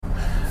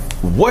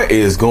What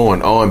is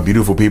going on,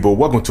 beautiful people?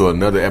 Welcome to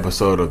another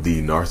episode of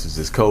the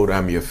Narcissist Code.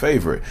 I'm your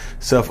favorite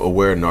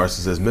self-aware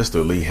narcissist,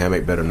 Mr. Lee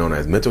Hammock, better known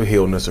as Mental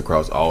Healness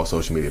across all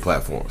social media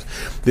platforms.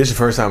 This is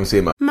your first time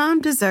seeing my...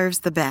 Mom deserves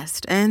the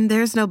best, and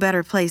there's no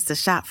better place to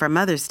shop for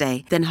Mother's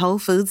Day than Whole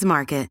Foods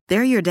Market.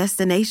 They're your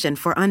destination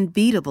for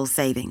unbeatable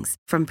savings,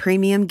 from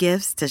premium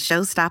gifts to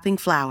show-stopping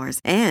flowers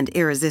and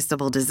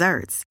irresistible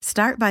desserts.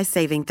 Start by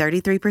saving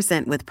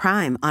 33% with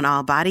Prime on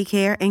all body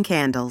care and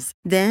candles.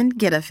 Then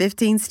get a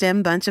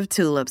 15-stem bunch of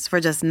tulips for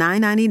just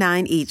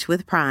 $9.99 each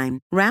with Prime.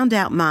 Round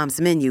out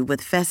Mom's menu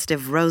with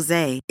festive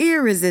rosé,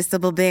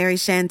 irresistible berry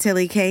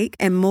chantilly cake,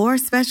 and more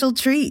special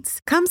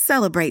treats. Come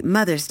celebrate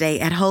Mother's Day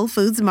at Whole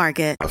Foods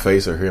Market. My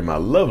face or hear my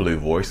lovely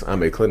voice.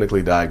 I'm a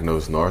clinically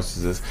diagnosed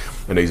narcissist,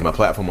 and I use my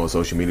platform on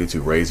social media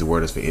to raise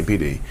awareness for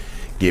NPD,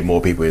 get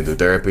more people into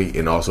therapy,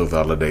 and also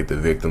validate the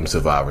victims,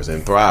 survivors,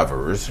 and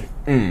thrivers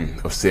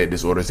of said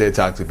disorder, said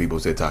toxic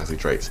people, said toxic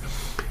traits.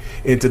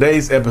 In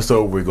today's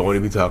episode, we're going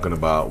to be talking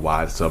about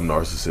why some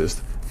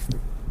narcissists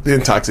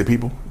and toxic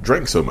people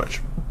drink so much.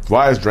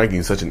 Why is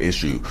drinking such an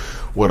issue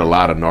with a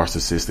lot of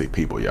narcissistic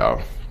people,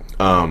 y'all?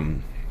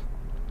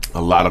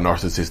 A lot of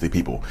narcissistic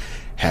people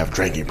have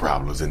drinking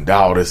problems and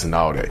all this and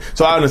all that.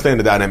 So I understand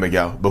the dynamic,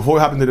 y'all. Before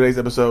we hop into today's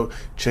episode,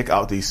 check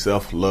out the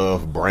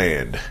self-love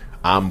brand.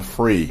 I'm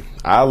free.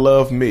 I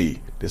love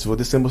me. This is what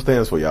the symbol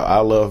stands for, y'all. I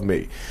love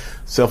me.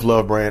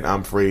 Self-love brand,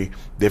 I'm free.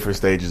 Different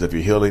stages of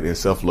your healing and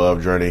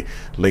self-love journey.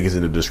 Link is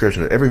in the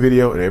description of every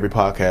video and every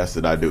podcast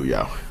that I do,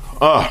 y'all.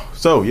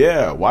 So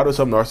yeah, why do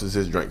some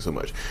narcissists drink so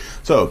much?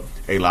 So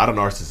a lot of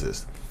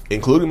narcissists,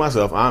 including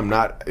myself, I'm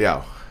not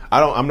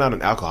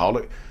an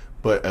alcoholic,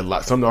 but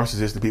some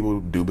narcissistic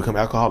people do become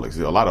alcoholics.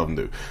 A lot of them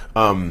do.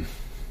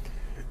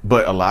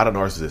 But a lot of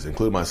narcissists,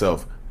 including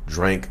myself,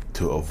 drink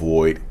to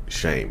avoid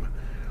shame.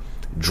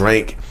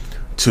 Drink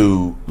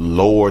to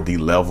lower the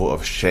level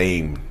of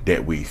shame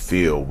that we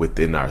feel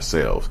within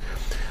ourselves.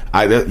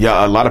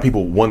 A lot of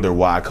people wonder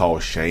why I call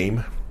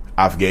shame.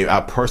 I've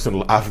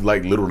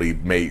literally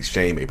made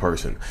shame a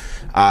person.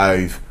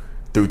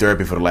 Through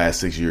therapy for the last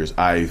 6 years,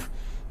 I've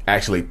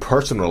actually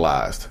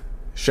personalized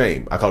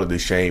shame. I call it the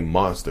shame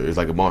monster. It's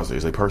like a monster.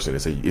 It's a person.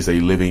 It's a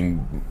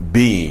living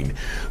being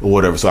or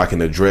whatever. So I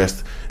can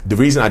address, the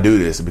reason I do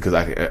this is because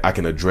I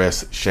can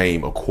address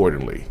shame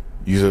accordingly.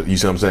 You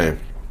see what I'm saying?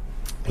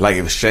 Like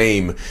if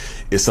shame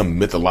is some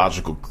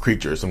mythological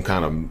creature, some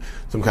kind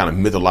of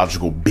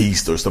mythological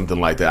beast or something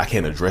like that, I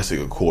can't address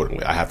it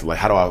accordingly. I have to,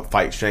 how do I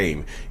fight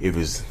shame if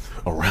it's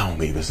around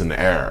me, if it's in the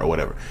air or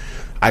whatever?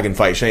 I can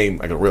fight shame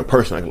like a real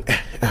person. I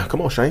can,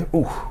 come on, shame.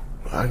 Ooh,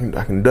 I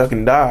can duck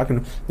and die. I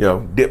can,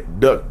 dip,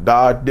 duck,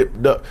 dodge,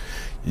 dip, duck.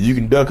 You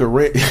can duck a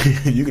wrench.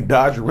 You can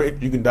dodge a wrench.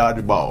 You can dodge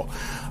a ball.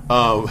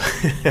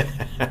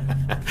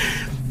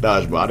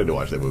 Dodgeball. I didn't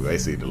watch that movie. I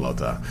see it a long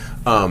time.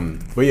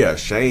 But yeah,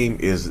 shame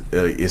is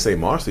it's a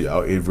monster,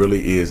 y'all. It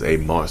really is a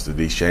monster.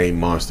 The shame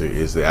monster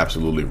is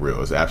absolutely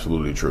real. It's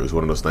absolutely true. It's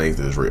one of those things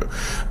that is real.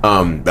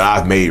 That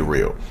I've made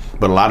real.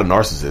 But a lot of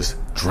narcissists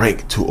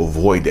drink to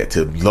avoid that,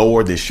 to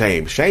lower the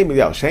shame. Shame is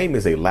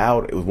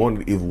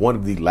one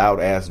of the loud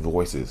ass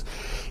voices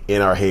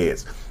in our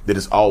heads that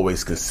is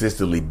always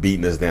consistently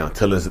beating us down,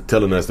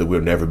 telling us that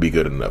we'll never be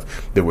good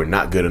enough, that we're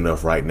not good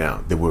enough right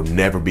now, that we'll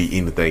never be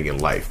anything in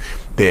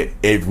life, that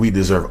if we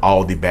deserve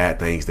all the bad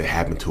things that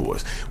happen to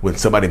us. When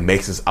somebody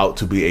makes us out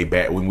to be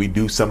when we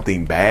do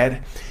something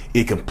bad,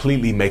 it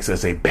completely makes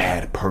us a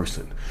bad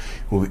person.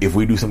 If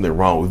we do something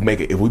wrong,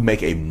 if we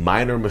make a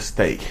minor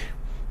mistake,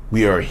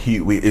 we are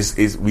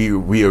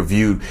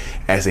viewed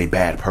as a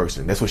bad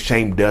person. That's what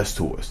shame does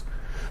to us.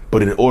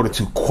 But in order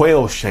to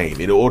quell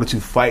shame, in order to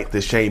fight the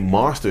shame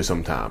monster,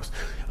 sometimes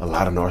a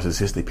lot of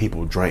narcissistic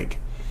people drink.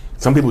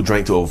 Some people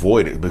drink to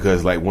avoid it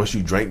because, like, once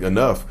you drink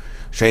enough,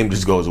 shame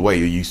just goes away.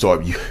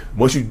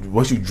 Once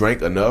you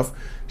drink enough,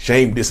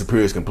 shame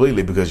disappears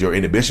completely because your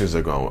inhibitions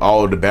are gone.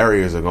 All the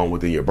barriers are gone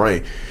within your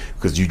brain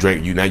because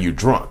now you're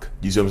drunk.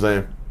 You see what I'm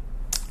saying?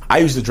 I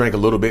used to drink a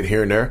little bit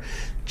here and there,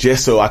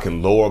 just so I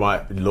can lower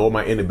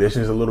my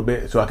inhibitions a little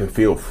bit, so I can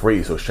feel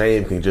free. So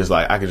shame can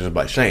I can just be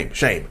like,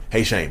 shame,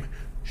 hey shame.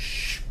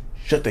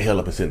 Shut the hell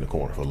up and sit in the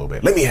corner for a little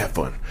bit. Let me have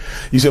fun.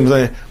 You see what I'm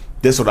saying?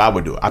 That's what I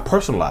would do. I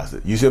personalized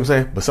it. You see what I'm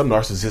saying? But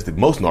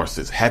most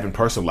narcissists haven't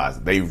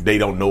personalized it. They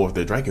don't know what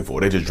they're drinking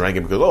for. They're just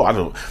drinking because, I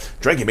don't know,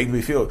 drinking makes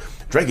me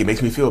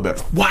feel better.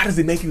 Why does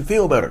it make you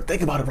feel better?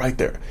 Think about it right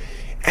there.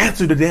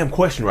 Answer the damn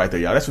question right there,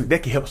 y'all.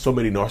 That can help so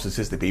many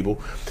narcissistic people.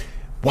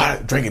 Why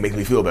drinking makes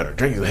me feel better?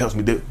 Drinking helps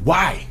me do.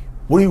 Why?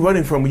 What are you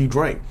running from when you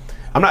drink?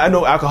 I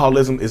know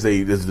alcoholism is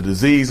a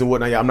disease and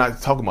whatnot. I'm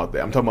not talking about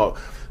that. I'm talking about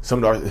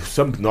some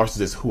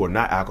narcissists who are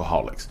not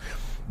alcoholics,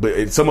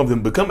 but some of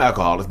them become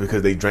alcoholics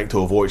because they drink to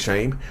avoid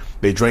shame.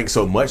 They drink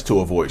so much to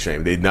avoid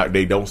shame. They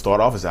don't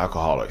start off as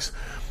alcoholics,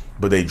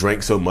 but they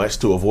drink so much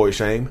to avoid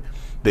shame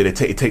that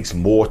it takes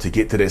more to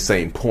get to that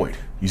same point.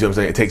 You see what I'm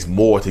saying? It takes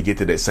more to get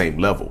to that same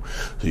level.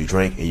 So you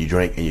drink and you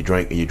drink and you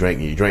drink and you drink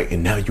and you drink,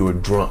 and now you're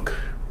drunk.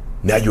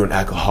 Now you're an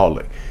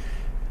alcoholic.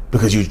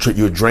 because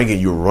you're drinking,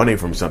 you're running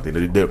from something.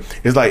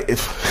 It's like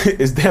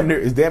it's damn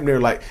near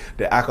like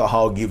the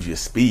alcohol gives you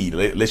speed,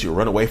 lets you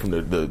run away from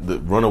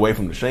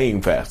the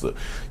shame faster.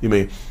 You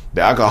mean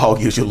the alcohol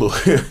gives you a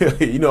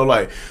little,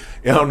 like,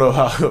 I don't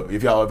know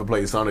if y'all ever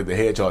played Sonic the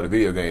Hedgehog, the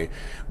video game,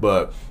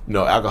 but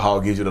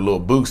alcohol gives you the little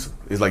boost.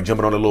 It's like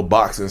jumping on a little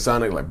box in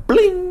Sonic, like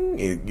bling.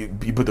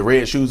 You put the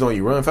red shoes on,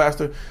 you run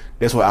faster.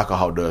 That's what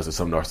alcohol does to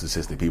some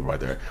narcissistic people right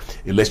there.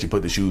 It lets you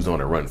put the shoes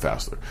on and run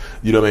faster.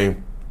 You know what I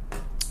mean?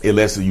 It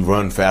lets you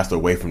run faster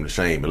away from the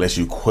shame. It lets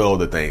you quell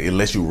the thing. It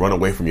lets you run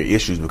away from your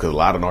issues, because a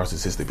lot of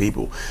narcissistic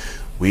people,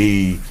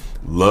 we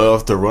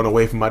love to run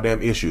away from our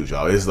damn issues,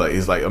 y'all. It's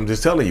like I'm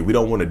just telling you, we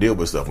don't want to deal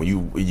with stuff. When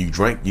you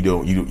drink, you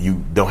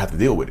don't have to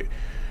deal with it.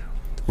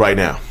 Right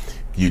now,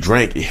 you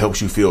drink, it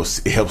helps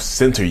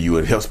center you.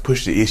 It helps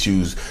push the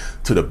issues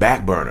to the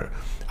back burner.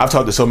 I've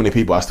talked to so many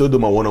people. I still do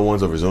my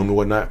one-on-ones over Zoom and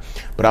whatnot,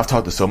 but I've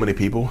talked to so many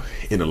people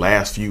in the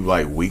last few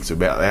weeks or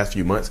last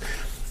few months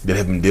that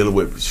have been dealing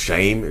with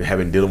shame and have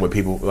been dealing with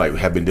people,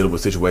 have been dealing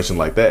with situations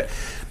like that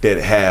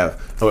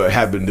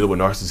have been dealing with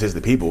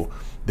narcissistic people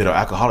that are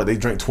alcoholic. They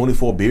drink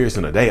 24 beers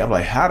in a day. I'm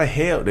like, how the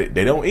hell? They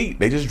don't eat.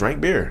 They just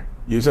drink beer.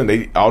 You know what I'm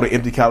saying? All the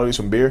empty calories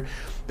from beer,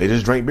 they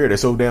just drink beer. They're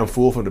so damn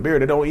full from the beer,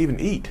 they don't even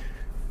eat.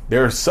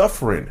 They're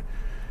suffering.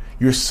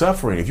 You're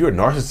suffering. If you're a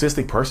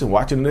narcissistic person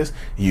watching this,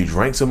 and you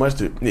drink so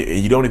much and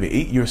you don't even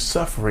eat, you're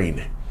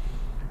suffering.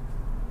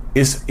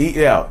 It's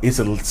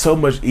so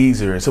much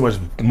easier and so much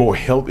more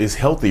it's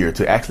healthier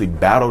to actually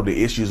battle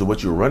the issues of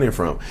what you're running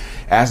from,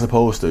 as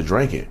opposed to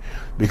drinking.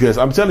 Because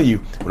I'm telling you,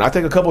 when I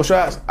take a couple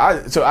shots, I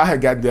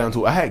had gotten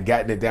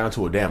it down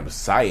to a damn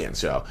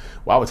science, y'all.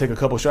 When I would take a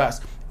couple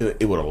shots,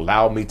 it would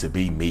allow me to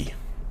be me.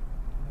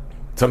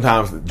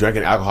 Sometimes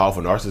drinking alcohol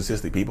for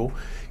narcissistic people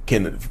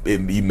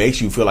it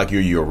makes you feel like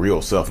you're your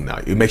real self now.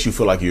 It makes you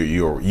feel like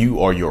you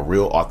are your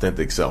real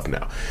authentic self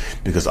now,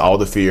 because all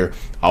the fear,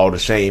 all the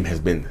shame has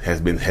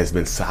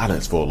been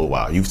silenced for a little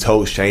while. You've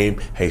told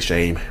shame, hey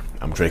shame,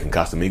 I'm drinking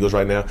Casamigos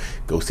right now.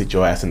 Go sit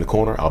your ass in the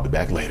corner. I'll be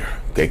back later.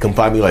 Okay, come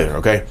find me later.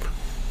 Okay,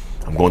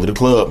 I'm going to the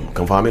club.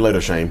 Come find me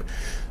later, shame.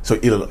 So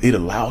it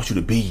allows you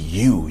to be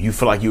you. You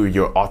feel like you're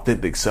your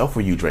authentic self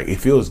when you drink. It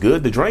feels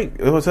good to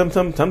drink.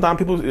 Sometimes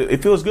people,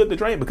 it feels good to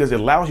drink because it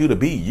allows you to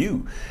be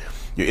you.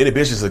 Your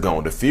inhibitions are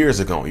gone. The fears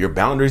are gone. Your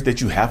boundaries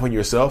that you have on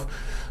yourself,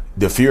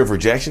 the fear of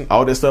rejection,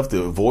 all that stuff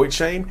to avoid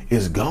shame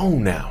is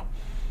gone now.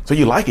 So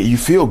you like it. You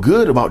feel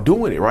good about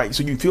doing it, right?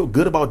 So you feel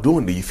good about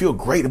doing it. You feel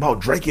great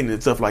about drinking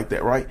and stuff like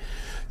that, right?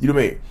 You know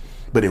what I mean?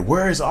 But it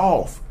wears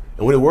off.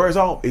 And when it wears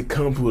off, it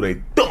comes with a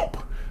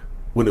thump.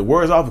 When it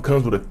wears off, it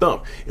comes with a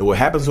thump. And what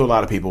happens to a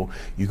lot of people,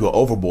 you go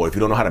overboard. If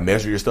you don't know how to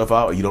measure your stuff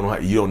out, you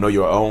don't know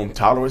your own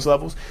tolerance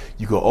levels,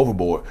 you go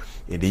overboard,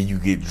 and then you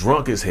get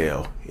drunk as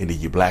hell, and then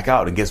you black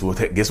out. And guess what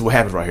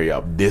happens right here,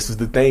 y'all? This is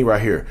the thing right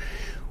here.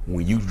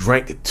 When you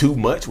drink too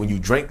much, when you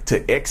drink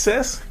to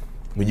excess,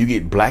 when you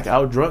get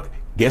blackout drunk,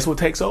 guess what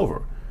takes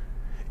over?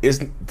 It's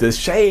the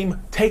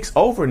shame takes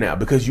over now,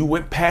 because you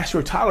went past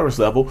your tolerance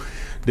level.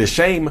 The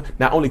shame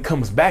not only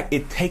comes back,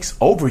 it takes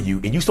over you,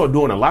 and you start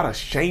doing a lot of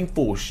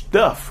shameful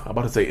stuff. I'm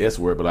about to say S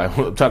word, but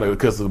I'm trying to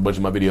cuss a bunch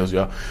of my videos,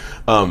 y'all.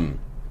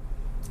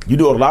 You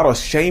do a lot of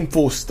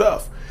shameful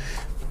stuff.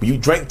 When you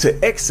drink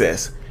to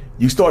excess,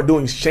 you start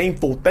doing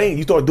shameful things.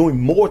 You start doing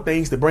more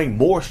things to bring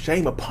more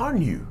shame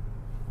upon you.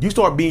 You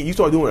start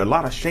doing a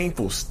lot of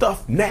shameful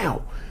stuff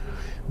now,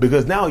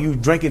 because now you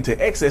drinking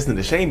to excess, and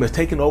the shame is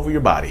taking over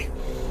your body.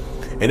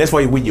 And that's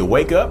why when you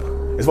wake up,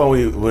 that's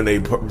why when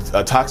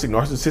a toxic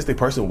narcissistic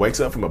person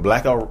wakes up from a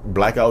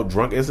blackout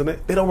drunk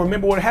incident, they don't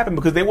remember what happened,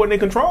 because they weren't in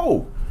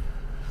control.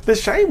 The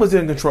shame was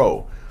in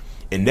control.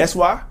 And that's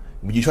why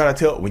when you try to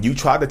tell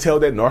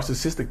that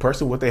narcissistic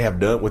person what they have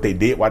done, what they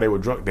did while they were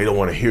drunk, they don't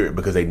want to hear it,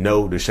 because they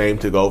know the shame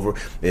took over,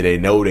 and they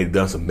know they've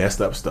done some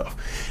messed up stuff.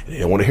 And they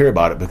don't want to hear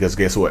about it, because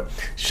guess what?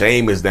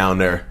 Shame is down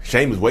there.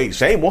 Shame is waiting.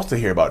 Shame wants to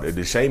hear about it.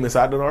 The shame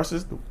inside the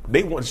narcissist,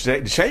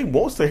 the shame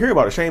wants to hear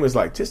about it. Shame is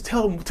like, just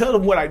tell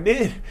them what I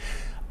did.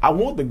 I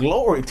want the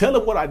glory. Tell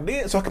them what I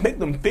did so I can make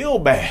them feel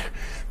bad.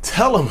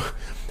 Tell them.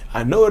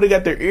 I know they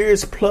got their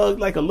ears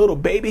plugged like a little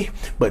baby,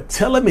 but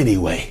tell them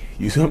anyway.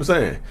 You see what I'm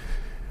saying?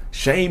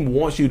 Shame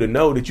wants you to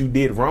know that you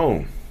did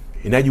wrong,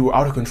 and now you were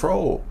out of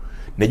control.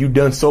 Now you've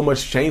done so much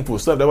shameful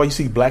stuff. That's why you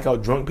see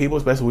blackout drunk people,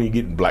 especially when you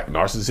get black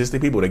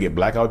narcissistic people, they get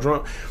blackout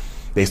drunk.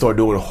 They start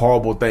doing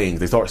horrible things.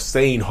 They start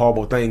saying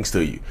horrible things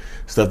to you.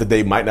 Stuff that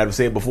they might not have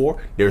said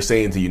before, they're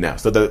saying to you now.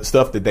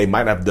 Stuff that they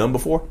might not have done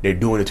before, they're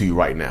doing it to you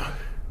right now.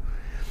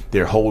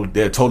 They're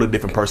a totally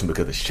different person,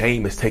 because the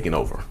shame is taking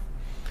over.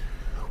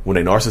 When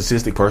a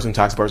narcissistic person,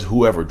 toxic person,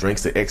 whoever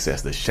drinks to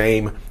excess, the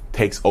shame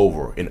takes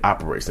over and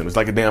operates them. It's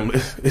like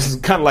it's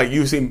kind of like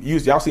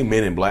y'all see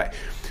Men in Black.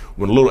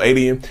 When the little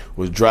alien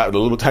was dropped, the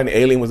little tiny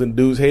alien was in the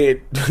dude's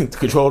head,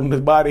 controlling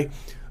his body.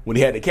 When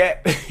he had the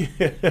cat.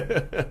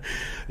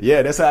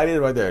 Yeah, that's how it is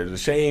right there. The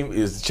shame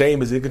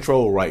is in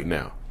control right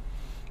now.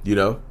 You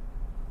know?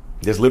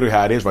 That's literally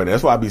how it is right now.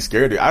 That's why I be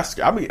scared.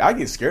 I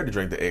get scared to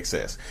drink the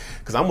excess,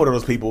 because I'm one of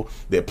those people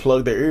that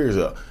plug their ears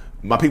up.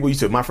 my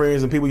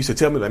friends and people used to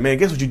tell me, like, man,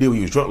 guess what you did when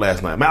you was drunk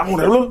last night? Man, I don't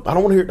want to hear it. I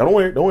don't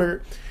want to hear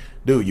it.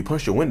 Dude, you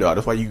punched your window out.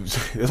 That's why you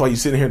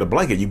sitting here in the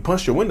blanket. You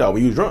punched your window out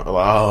when you was drunk.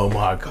 Like, oh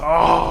my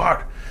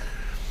God.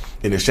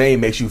 And the shame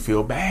makes you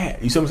feel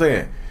bad. You see what I'm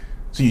saying?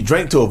 So you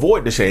drink to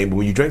avoid the shame, but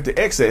when you drink to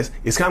excess,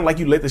 it's kind of like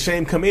you let the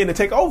shame come in and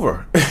take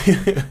over.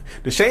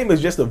 The shame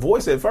is just a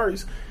voice at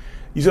first.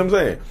 You see what I'm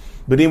saying?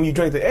 But then when you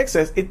drink to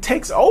excess, it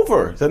takes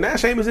over. So now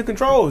shame is in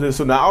control.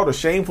 So now all the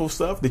shameful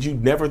stuff that you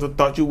never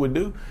thought you would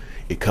do,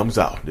 it comes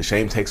out. The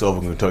shame takes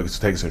over and takes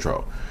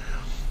control.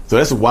 So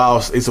it's a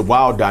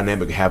wild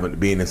dynamic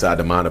being inside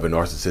the mind of a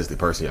narcissistic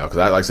person, y'all. Because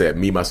like I said,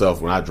 me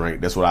myself, when I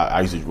drank, that's what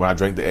I used to. When I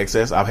drank the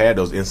excess, I've had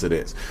those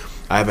incidents.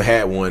 I haven't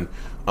had one.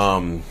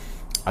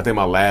 I think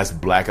my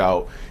last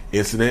blackout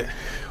incident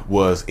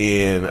was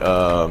in.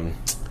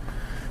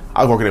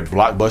 I was working at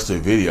Blockbuster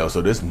Video,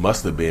 so this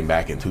must have been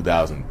back in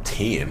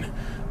 2010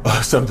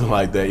 or something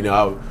like that. You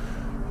know,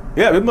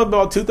 it must have been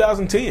about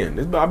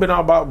 2010. I've been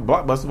out about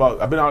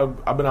Blockbuster. I've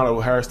been out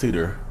of Harris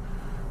Teeter.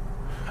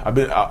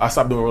 I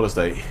stopped doing real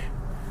estate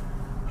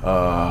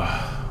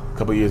a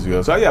couple years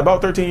ago. So yeah,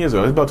 about 13 years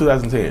ago. It's about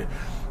 2010.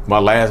 My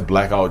last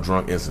blackout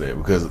drunk incident,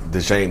 because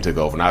the shame took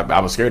over, and I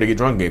was scared to get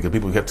drunk again because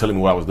people kept telling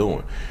me what I was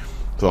doing.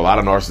 So a lot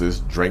of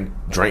narcissists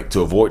drink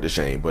to avoid the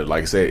shame, but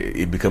like I said,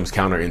 it becomes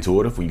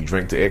counterintuitive when you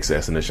drink to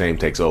excess and the shame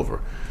takes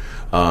over.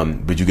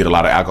 But you get a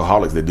lot of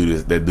alcoholics that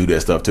do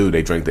that stuff too.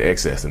 They drink to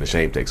excess and the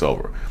shame takes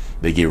over.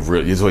 They get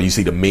real. This is why you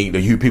see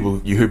you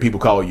hear people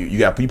call you. You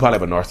probably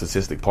have a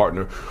narcissistic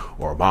partner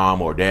or a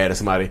mom or a dad or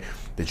somebody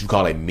that you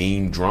call a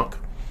mean drunk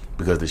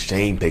because the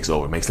shame takes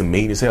over. It makes them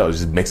mean as hell. It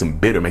just makes them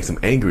bitter, makes them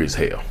angry as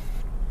hell.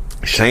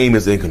 Shame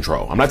is in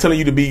control. I'm not telling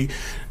you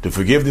to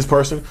forgive this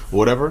person or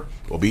whatever,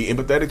 or be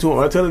empathetic to him.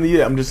 I'm not telling you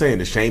that. I'm just saying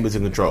the shame is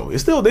in control.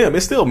 It's still them.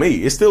 It's still me.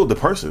 It's still the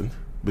person.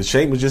 The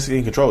shame is just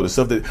in control. The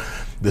stuff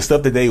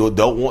that they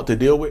don't want to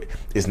deal with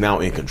is now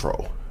in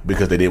control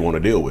because they didn't want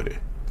to deal with it.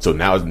 So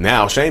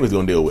now shame is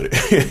going to deal with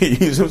it. You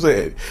know what I'm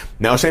saying?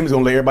 Now shame is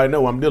going to let everybody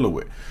know what I'm dealing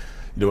with.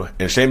 You know,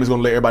 and shame is going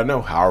to let everybody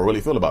know how I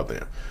really feel about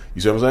them.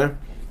 You see what I'm saying?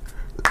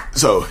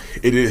 So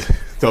it is.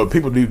 So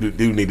people do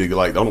need to,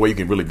 like, the only way you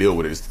can really deal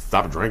with it is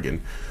stop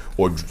drinking,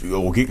 or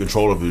get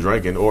control of the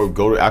drinking, or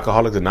go to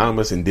Alcoholics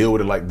Anonymous and deal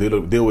with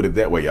it deal with it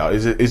that way, y'all.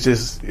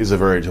 It's a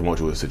very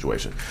tumultuous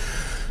situation.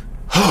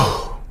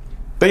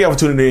 Thank y'all for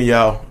tuning in,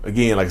 y'all.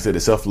 Again, like I said, the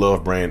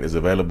Self-Love brand is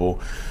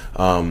available.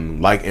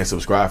 Like and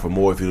subscribe for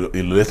more. If you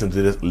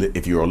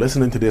are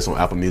listening to this on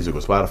Apple Music or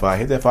Spotify,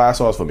 hit that 5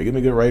 stars for me. Give me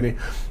a good rating.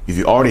 If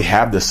you already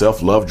have the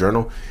Self-Love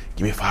Journal,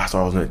 give me 5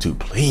 stars on it too,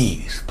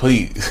 please.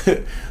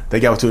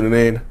 Thank y'all for tuning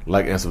in.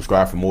 Like and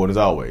subscribe for more. And as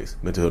always,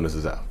 mental illness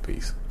is out.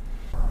 Peace.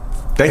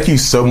 Thank you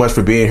so much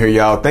for being here,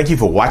 y'all. Thank you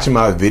for watching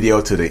my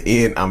video to the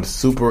end. I'm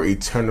super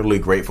eternally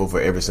grateful for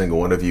every single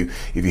one of you.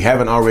 If you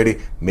haven't already,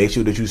 make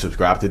sure that you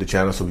subscribe to the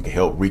channel so we can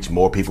help reach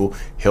more people,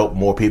 help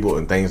more people,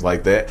 and things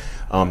like that.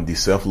 The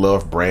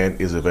Self-Love brand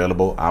is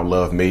available. I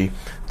Love Me.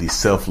 The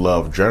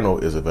Self-Love Journal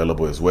is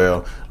available as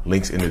well.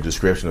 Links in the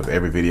description of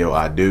every video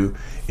I do.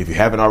 If you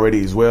haven't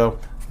already as well,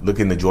 look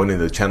into joining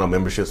the channel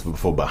memberships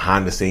for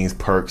behind the scenes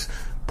perks,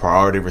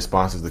 priority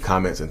responses to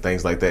comments, and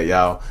things like that,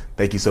 y'all.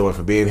 Thank you so much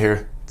for being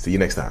here. See you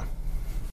next time.